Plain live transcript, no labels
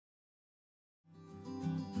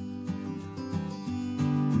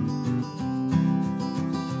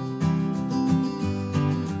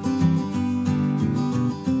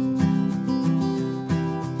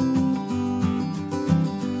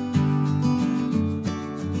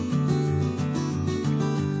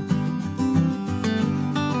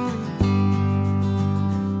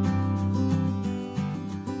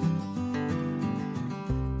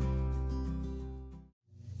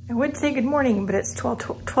would say good morning, but it's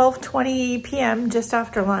 12:20 p.m. just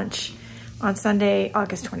after lunch on Sunday,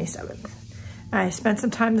 August 27th. I spent some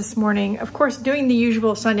time this morning, of course, doing the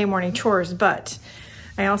usual Sunday morning chores, but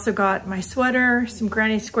I also got my sweater, some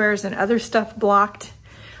granny squares, and other stuff blocked.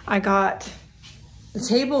 I got the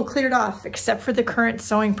table cleared off except for the current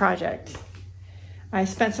sewing project. I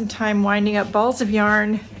spent some time winding up balls of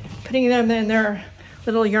yarn, putting them in their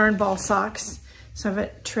little yarn ball socks. So I have a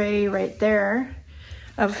tray right there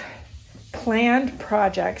of planned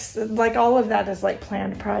projects. Like all of that is like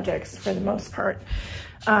planned projects for the most part.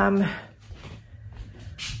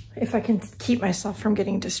 If I can keep myself from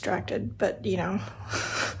getting distracted, but you know,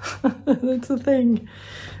 that's the thing.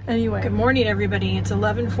 Anyway, good morning everybody. It's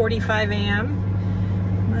 11:45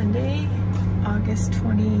 a.m. Monday, August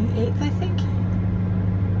 28th, I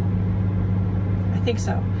think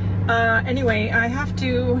so. Anyway, I have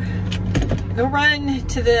to go run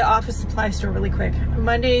to the office supply store really quick.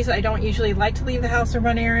 Mondays, I don't usually like to leave the house or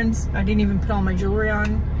run errands. I didn't even put all my jewelry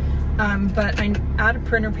on, but I'm out of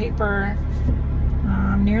printer paper.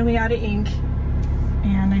 I'm nearly out of ink,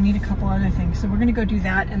 and I need a couple other things. So we're gonna go do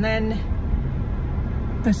that. And then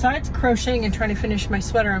besides crocheting and trying to finish my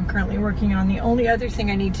sweater I'm currently working on, the only other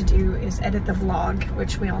thing I need to do is edit the vlog,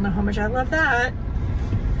 which we all know how much I love that.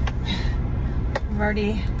 I've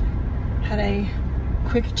already had a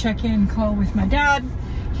quick check-in call with my dad.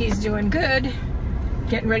 He's doing good,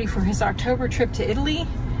 getting ready for his October trip to Italy,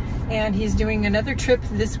 and he's doing another trip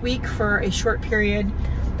this week for a short period.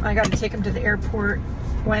 I got to take him to the airport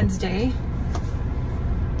Wednesday.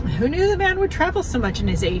 Who knew the man would travel so much in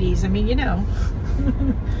his 80s? I mean, you know,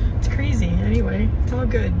 it's crazy. Anyway, it's all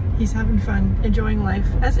good. He's having fun, enjoying life,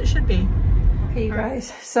 as it should be. Hey you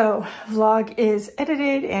guys, so vlog is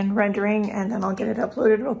edited and rendering, and then I'll get it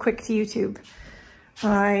uploaded real quick to YouTube.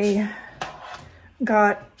 I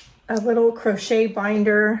got a little crochet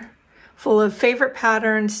binder full of favorite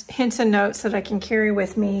patterns, hints and notes that I can carry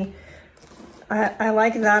with me. I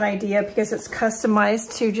like that idea because it's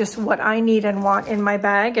customized to just what I need and want in my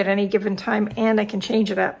bag at any given time, and I can change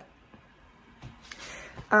it up.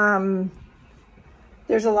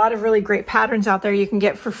 There's a lot of really great patterns out there you can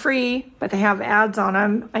get for free, but they have ads on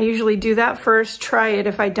them. I usually do that first, try it.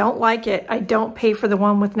 If I don't like it, I don't pay for the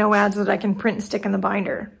one with no ads that I can print and stick in the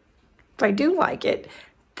binder. If I do like it,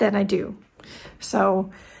 then I do.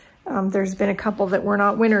 So there's been a couple that were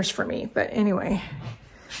not winners for me, but anyway.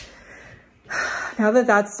 Now that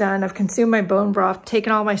that's done, I've consumed my bone broth,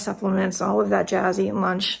 taken all my supplements, all of that jazz, eaten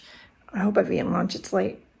lunch. I hope I've eaten lunch. It's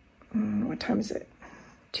late. What time is it?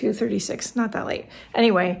 2:36, not that late.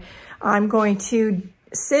 Anyway, I'm going to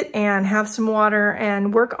sit and have some water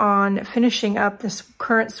and work on finishing up this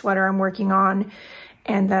current sweater I'm working on,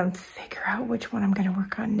 and then figure out which one I'm going to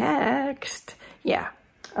work on next. Yeah.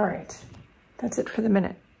 All right. That's it for the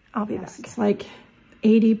minute. I'll be back. It's like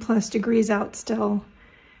 80 plus degrees out still,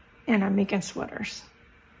 and I'm making sweaters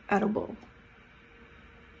out of wool.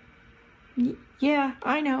 Yeah,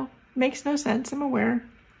 I know. Makes no sense. I'm aware.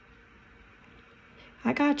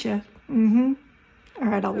 I gotcha. All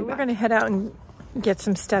right, I'll be back. We're gonna head out and get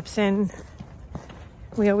some steps in.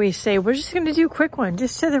 We always say, we're just gonna do a quick one,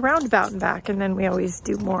 just to the roundabout and back, and then we always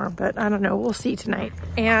do more, but I don't know, we'll see tonight.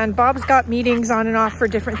 And Bob's got meetings on and off for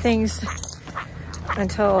different things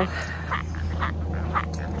until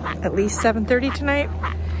at least 7:30 tonight.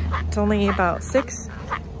 It's only about 6.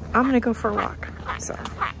 I'm gonna go for a walk, so.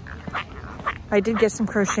 I did get some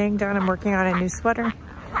crocheting done. I'm working on a new sweater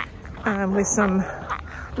with some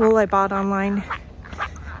wool I bought online,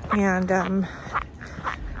 and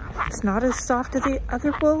it's not as soft as the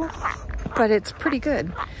other wool, but it's pretty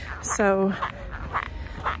good. So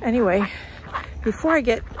anyway, before I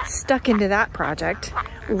get stuck into that project,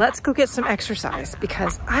 let's go get some exercise,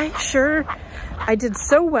 because I did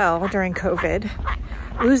so well during COVID,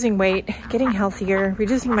 losing weight, getting healthier,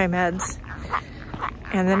 reducing my meds,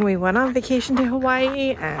 and then we went on vacation to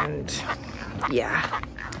Hawaii, and yeah.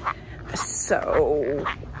 So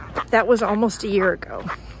that was almost a year ago.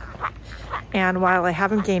 And while I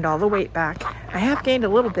haven't gained all the weight back, I have gained a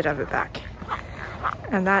little bit of it back.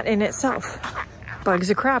 And that in itself bugs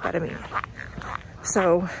the crap out of me.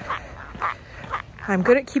 So I'm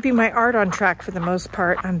good at keeping my art on track for the most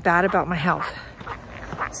part. I'm bad about my health.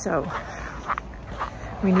 So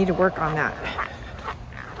we need to work on that.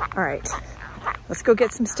 All right, let's go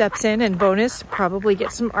get some steps in, and bonus, probably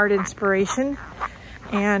get some art inspiration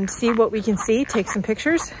and see what we can see, take some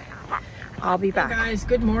pictures. I'll be back. Hey guys,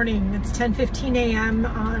 good morning. It's 10:15 a.m.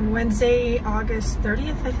 on Wednesday, August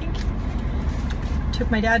 30th, I think.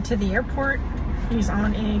 Took my dad to the airport. He's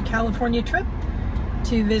on a California trip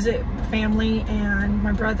to visit family and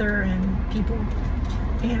my brother and people.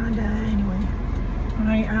 And anyway,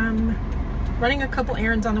 I am running a couple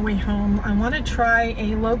errands on the way home. I want to try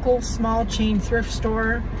a local small chain thrift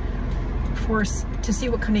store to see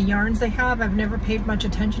what kind of yarns they have. I've never paid much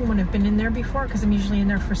attention when I've been in there before because I'm usually in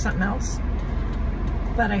there for something else.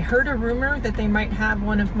 But I heard a rumor that they might have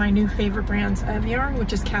one of my new favorite brands of yarn,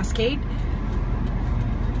 which is Cascade.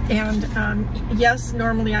 And yes,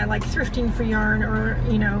 normally I like thrifting for yarn, or,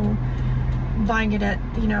 you know, buying it at,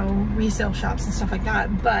 you know, resale shops and stuff like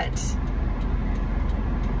that. But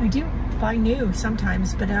I do buy new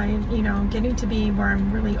sometimes, but you know, getting to be where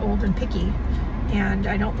I'm really old and picky, and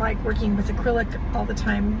I don't like working with acrylic all the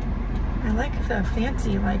time. I like the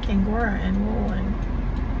fancy, like Angora and wool,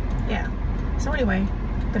 and yeah. So anyway,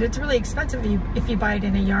 but it's really expensive if you buy it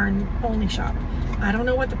in a yarn only shop. I don't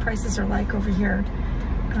know what the prices are like over here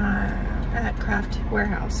at Craft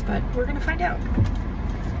Warehouse, but we're gonna find out.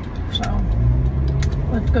 So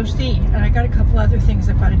let's go see. And I got a couple other things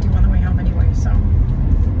I've got to do on the way home anyway, so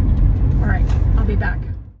all right, I'll be back.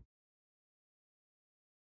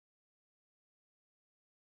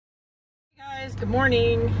 Hey guys, good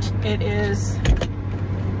morning. It is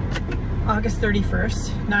August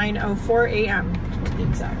 31st, 9:04 a.m. to be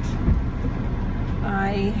exact.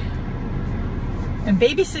 I am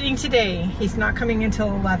babysitting today. He's not coming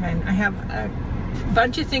until 11. I have a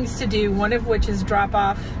bunch of things to do, one of which is drop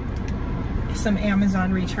off some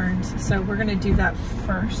Amazon returns. So we're gonna do that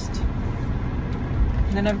first.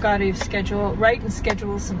 And then I've got to write and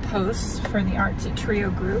schedule some posts for the Artsy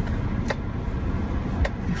Trio group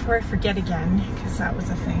before I forget again, because that was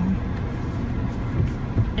a thing.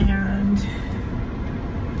 And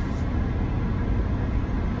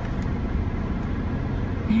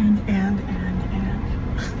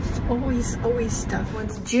it's always stuff.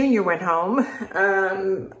 Once Junior went home,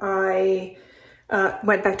 I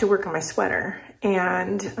went back to work on my sweater,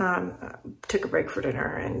 and took a break for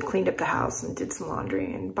dinner and cleaned up the house and did some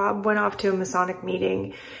laundry. And Bob went off to a Masonic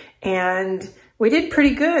meeting, and we did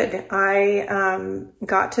pretty good. I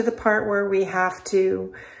got to the part where we have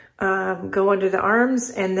to go under the arms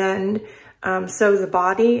and then sew the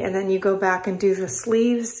body, and then you go back and do the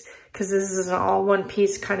sleeves, because this is an all one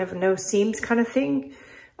piece kind of no seams kind of thing.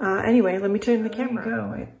 Anyway, let me turn the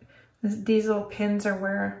camera. These little pins are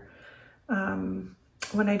where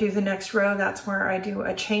when I do the next row, that's where I do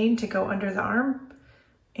a chain to go under the arm.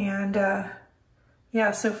 And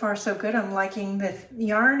yeah, so far so good. I'm liking the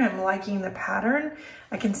yarn, I'm liking the pattern.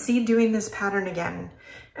 I can see doing this pattern again,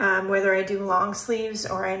 whether I do long sleeves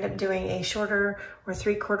or I end up doing a shorter or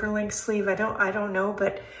 3/4 length sleeve. I don't know,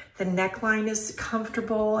 but the neckline is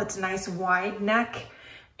comfortable. It's a nice wide neck,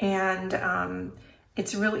 and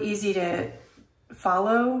it's real easy to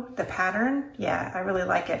follow the pattern. Yeah, I really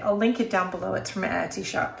like it. I'll link it down below. It's from an Etsy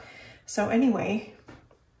shop. So anyway,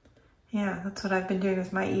 yeah, that's what I've been doing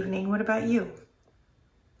with my evening. What about you?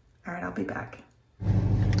 All right, I'll be back.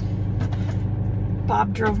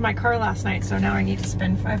 Bob drove my car last night, so now I need to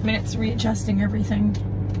spend 5 minutes readjusting everything.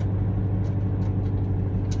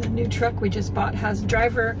 The new truck we just bought has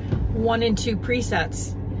driver 1 and 2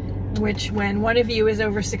 presets, which when one of you is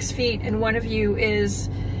over 6 feet and one of you is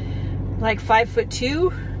like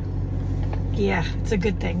 5'2", yeah, it's a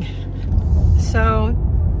good thing. So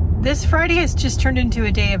this Friday has just turned into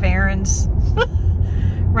a day of errands.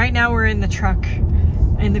 Right now we're in the truck,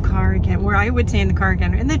 in the car again, where I would say in the car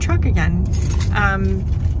again, in the truck again.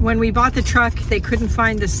 When we bought the truck, they couldn't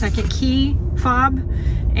find the second key fob,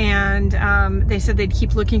 and they said they'd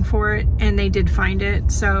keep looking for it, and they did find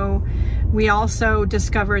it. So we also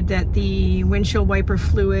discovered that the windshield wiper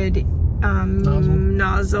fluid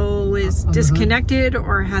nozzle is disconnected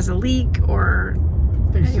or has a leak, or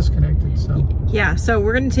it's disconnected. So yeah, so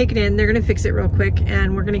we're gonna take it in, they're gonna fix it real quick,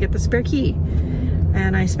 and we're gonna get the spare key.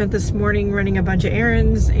 And I spent this morning running a bunch of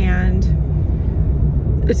errands, and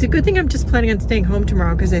it's a good thing I'm just planning on staying home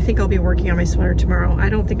tomorrow, because I think I'll be working on my sweater tomorrow. I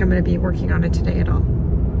don't think I'm gonna be working on it today at all,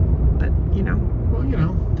 but you know. Well, you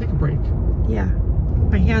know, take a break. Yeah,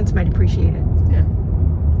 my hands might appreciate it. Yeah.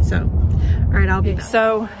 So, all right, I'll be back.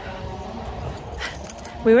 So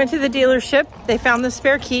we went to the dealership. They found the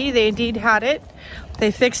spare key. They indeed had it.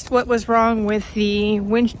 They fixed what was wrong with the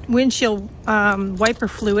windshield wiper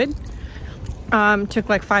fluid. Took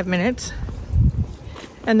like 5 minutes.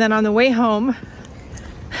 And then on the way home,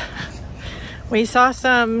 we saw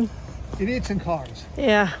some idiots in cars.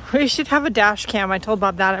 Yeah, we should have a dash cam. I told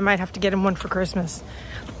Bob that I might have to get him one for Christmas.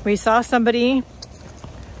 We saw somebody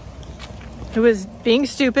who was being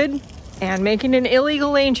stupid and making an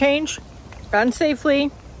illegal lane change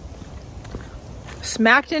unsafely,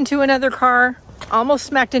 smacked into another car, almost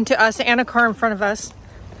smacked into us and a car in front of us,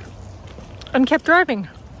 and kept driving.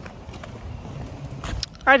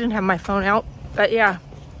 I didn't have my phone out, but yeah,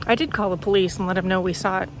 I did call the police and let them know we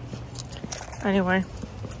saw it. Anyway,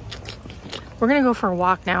 we're gonna go for a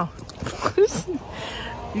walk now.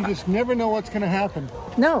 You just never know what's going to happen.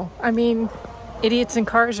 No, I mean, idiots in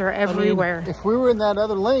cars are everywhere. I mean, if we were in that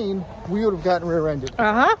other lane, we would have gotten rear-ended.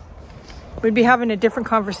 Uh-huh. We'd be having a different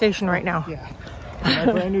conversation right now. Yeah. My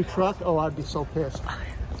brand new truck, oh, I'd be so pissed.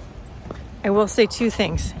 I will say two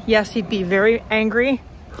things. Yes, he'd be very angry.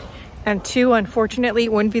 And two, unfortunately,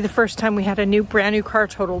 it wouldn't be the first time we had a brand new car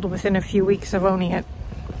totaled within a few weeks of owning it.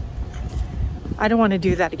 I don't want to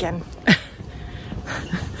do that again.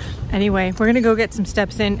 Anyway, we're gonna go get some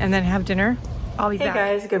steps in and then have dinner. I'll be back.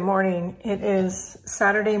 Hey guys, good morning. It is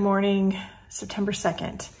Saturday morning, September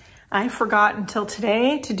 2nd. I forgot until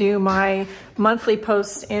today to do my monthly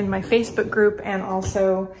posts in my Facebook group and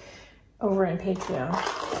also over in Patreon.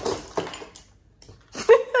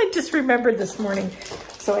 I just remembered this morning.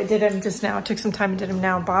 So I did them just now, took some time and did them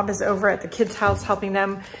now. Bob is over at the kids' house helping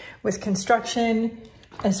them with construction.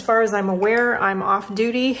 As far as I'm aware, I'm off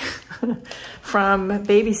duty from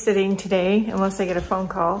babysitting today, unless I get a phone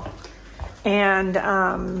call. And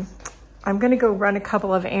I'm gonna go run a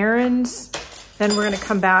couple of errands. Then we're gonna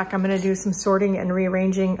come back. I'm gonna do some sorting and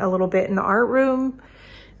rearranging a little bit in the art room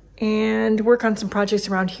and work on some projects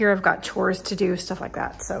around here. I've got chores to do, stuff like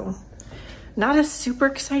that. So not a super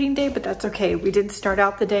exciting day, but that's okay. We did start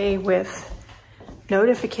out the day with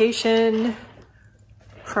notification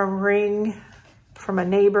from Ring, from a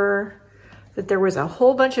neighbor, that there was a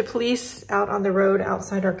whole bunch of police out on the road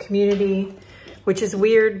outside our community, which is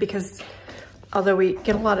weird because although we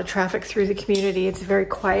get a lot of traffic through the community, it's a very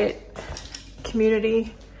quiet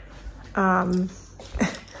community. Only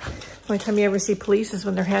time you ever see police is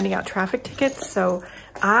when they're handing out traffic tickets. So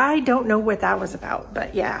I don't know what that was about,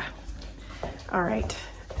 but yeah. All right.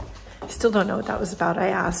 Still don't know what that was about. I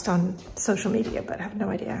asked on social media, but I have no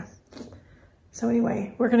idea. So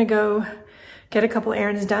anyway, we're gonna go get a couple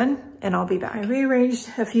errands done and I'll be back. I rearranged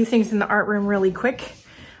a few things in the art room really quick.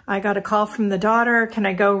 I got a call from the daughter. Can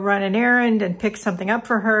I go run an errand and pick something up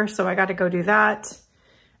for her? So I got to go do that.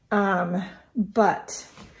 But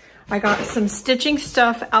I got some stitching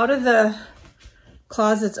stuff out of the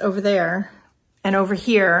closets over there and over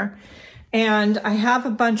here. And I have a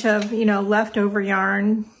bunch of, leftover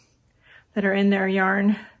yarn that are in their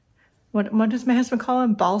yarn. What does my husband call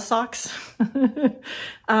them? Ball socks.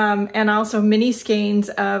 And also mini skeins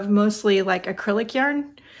of mostly like acrylic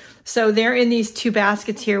yarn. So they're in these two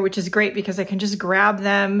baskets here, which is great because I can just grab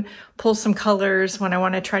them, pull some colors when I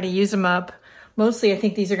want to try to use them up. Mostly I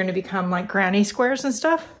think these are going to become like granny squares and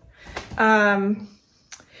stuff.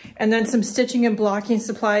 And then some stitching and blocking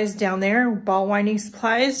supplies down there, ball winding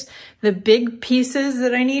supplies. The big pieces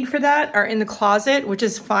that I need for that are in the closet, which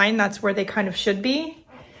is fine. That's where they kind of should be.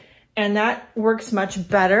 And that works much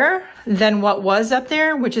better than what was up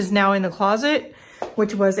there, which is now in the closet,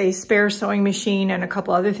 which was a spare sewing machine and a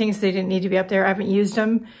couple other things. They didn't need to be up there. I haven't used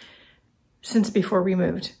them since before we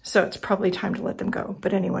moved. So it's probably time to let them go.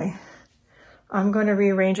 But anyway, I'm going to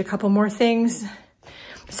rearrange a couple more things,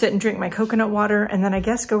 sit and drink my coconut water, and then I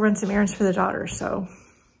guess go run some errands for the daughter. So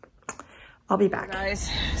I'll be back. Guys,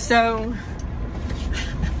 so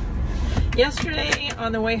yesterday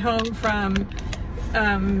on the way home from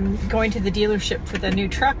going to the dealership for the new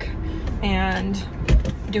truck and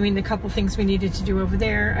doing the couple things we needed to do over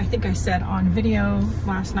there. I think I said on video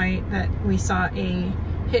last night that we saw a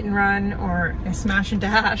hit and run or a smash and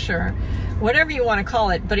dash or whatever you want to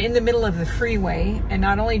call it, but in the middle of the freeway. And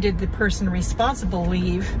not only did the person responsible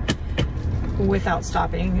leave without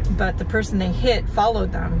stopping, but the person they hit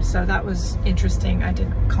followed them. So that was interesting. I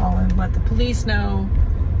didn't call and let the police know.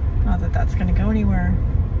 Not that that's going to go anywhere.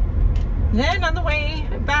 Then on the way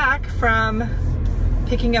back from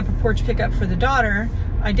picking up a porch pickup for the daughter,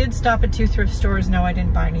 I did stop at 2 thrift stores. No, I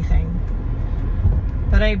didn't buy anything.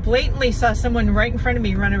 But I blatantly saw someone right in front of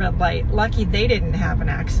me run a red light. Lucky they didn't have an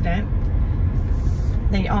accident.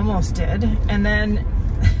 They almost did. And then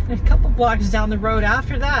a couple blocks down the road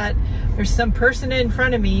after that, there's some person in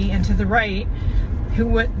front of me and to the right,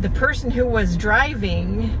 the person who was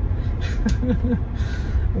driving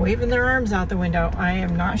waving their arms out the window. I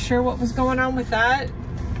am not sure what was going on with that.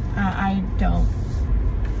 I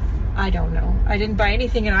don't know. I didn't buy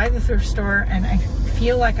anything at either thrift store, and I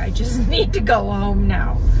feel like I just need to go home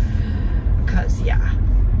now. Because, yeah,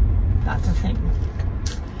 that's a thing.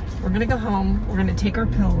 We're gonna go home. We're gonna take our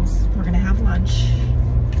pills. We're gonna have lunch.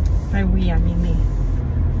 By we, I mean me.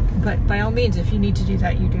 But by all means, if you need to do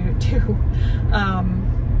that, you do it too.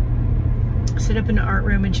 Sit up in the art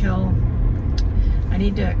room and chill. I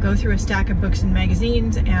need to go through a stack of books and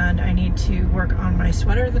magazines, and I need to work on my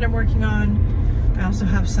sweater that I'm working on. I also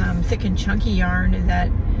have some thick and chunky yarn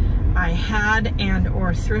that I had and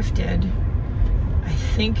or thrifted. I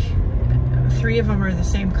think 3 of them are the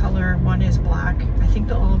same color, 1 is black. I think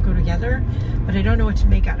they'll all go together, but I don't know what to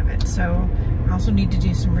make out of it. So I also need to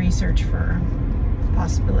do some research for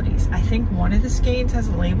possibilities. I think one of the skeins has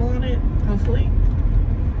a label on it, hopefully.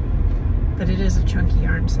 But it is a chunky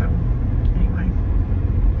yarn, so anyway.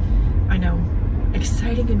 I know,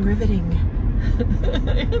 exciting and riveting.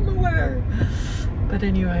 I'm aware. But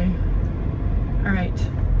anyway, all right.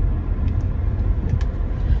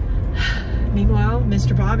 Meanwhile,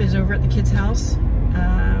 Mr. Bob is over at the kids' house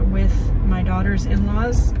with my daughter's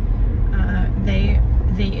in-laws.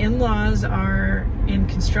 The in-laws are in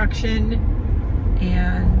construction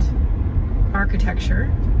and architecture,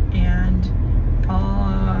 and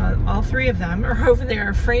all 3 of them are over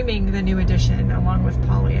there framing the new addition along with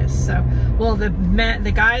Polyus. So, well,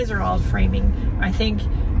 the guys are all framing. I think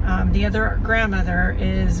the other grandmother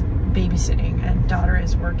is babysitting and daughter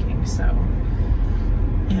is working. So,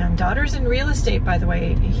 and daughter's in real estate, by the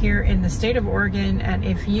way, here in the state of Oregon. And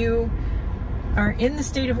if you are in the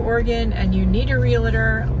state of Oregon and you need a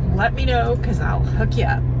realtor, let me know, because I'll hook you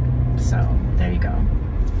up. So there you go.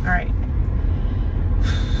 All right,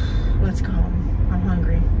 let's go home. I'm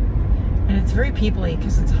hungry. And it's very people-y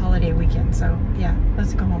because it's holiday weekend. So yeah,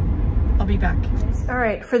 let's go home. I'll be back. All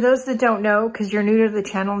right, for those that don't know, because you're new to the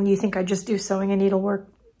channel and you think I just do sewing and needlework,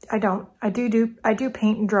 I don't. I do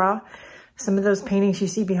paint and draw. Some of those paintings you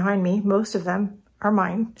see behind me, most of them are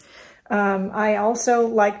mine. I also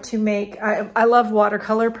like to make, I love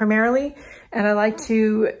watercolor primarily, and I like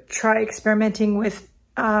to try experimenting with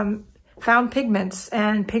found pigments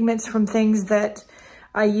and pigments from things that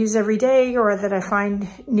I use every day or that I find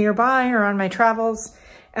nearby or on my travels.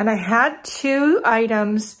 And I had 2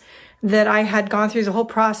 items that I had gone through the whole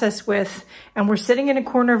process with, and were sitting in a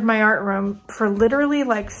corner of my art room for literally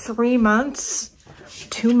like 3 months,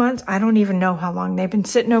 2 months. I don't even know how long. They've been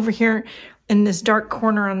sitting over here in this dark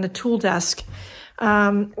corner on the tool desk.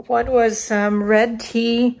 One was some red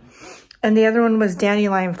tea and the other one was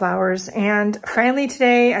dandelion flowers. And finally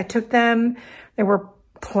today I took them. They were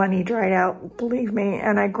plenty dried out, believe me.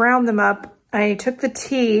 And I ground them up. I took the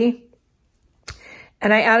tea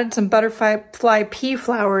and I added some butterfly pea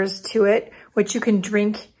flowers to it, which you can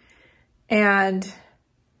drink and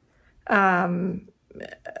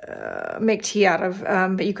make tea out of,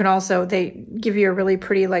 but you can also, they give you a really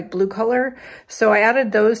pretty like blue color. So I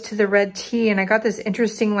added those to the red tea, and I got this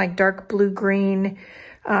interesting like dark blue-green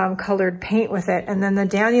colored paint with it. And then the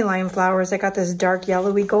dandelion flowers, I got this dark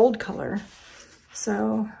yellowy gold color.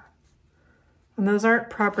 So, and those aren't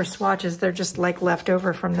proper swatches, they're just like left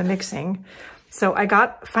over from the mixing. So I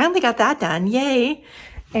finally got that done, yay.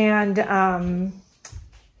 And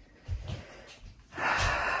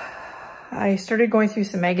I started going through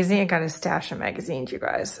some magazines. I got a stash of magazines, you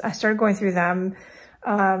guys. I started going through them.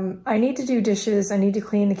 I need to do dishes. I need to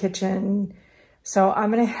clean the kitchen. So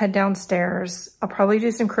I'm going to head downstairs. I'll probably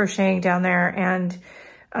do some crocheting down there. And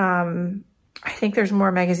I think there's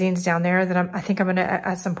more magazines down there that I think I'm going to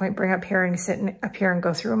at some point bring up here and sit up here and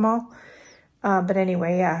go through them all. But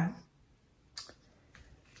anyway, yeah.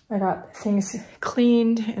 I got things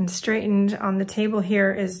cleaned and straightened. On the table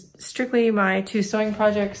here is strictly my 2 sewing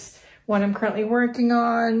projects. One I'm currently working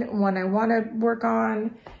on, one I want to work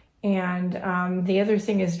on, and the other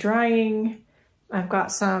thing is drying. I've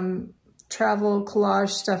got some travel collage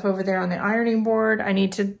stuff over there on the ironing board I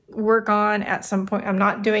need to work on at some point. I'm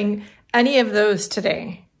not doing any of those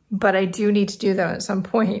today, but I do need to do them at some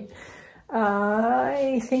point.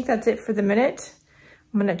 I think that's it for the minute.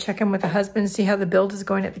 I'm going to check in with the husband, see how the build is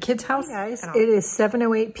going at the kids' house. Hey guys, it is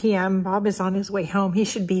 7:08 p.m. Bob is on his way home. He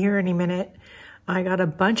should be here any minute. I got a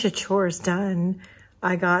bunch of chores done.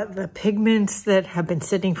 I got the pigments that have been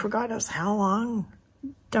sitting for God knows how long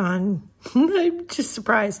done. I'm just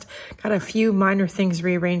surprised. Got a few minor things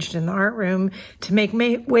rearranged in the art room to make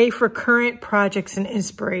way for current projects and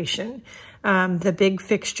inspiration. The big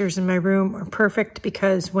fixtures in my room are perfect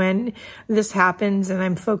because when this happens and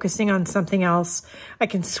I'm focusing on something else, I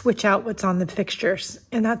can switch out what's on the fixtures,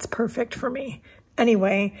 and that's perfect for me.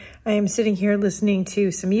 Anyway, I am sitting here listening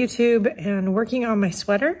to some YouTube and working on my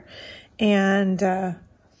sweater, and I've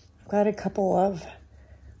got a couple of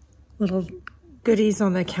little goodies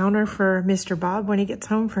on the counter for Mr. Bob when he gets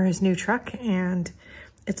home for his new truck, and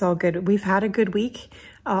it's all good. We've had a good week,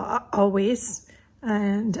 always,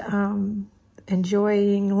 and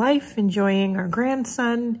enjoying life, enjoying our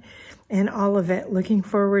grandson, and all of it. Looking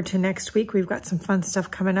forward to next week. We've got some fun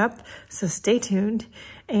stuff coming up, so stay tuned.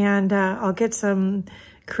 And I'll get some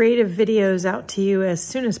creative videos out to you as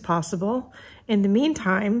soon as possible. In the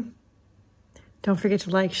meantime, Don't forget to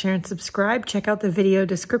like, share, and subscribe. Check out the video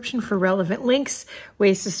description for relevant links,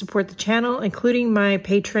 ways to support the channel, including my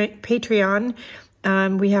Patreon.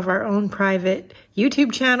 We have our own private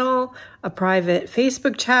YouTube channel, a private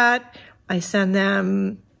Facebook chat. I send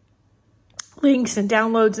them links and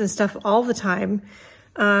downloads and stuff all the time.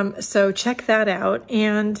 So check that out.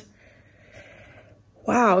 And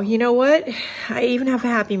wow, you know what? I even have a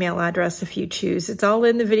Happy Mail address if you choose. It's all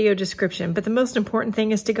in the video description. But the most important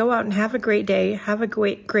thing is to go out and have a great day. Have a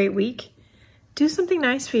great week. Do something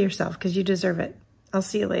nice for yourself because you deserve it. I'll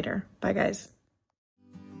see you later. Bye, guys.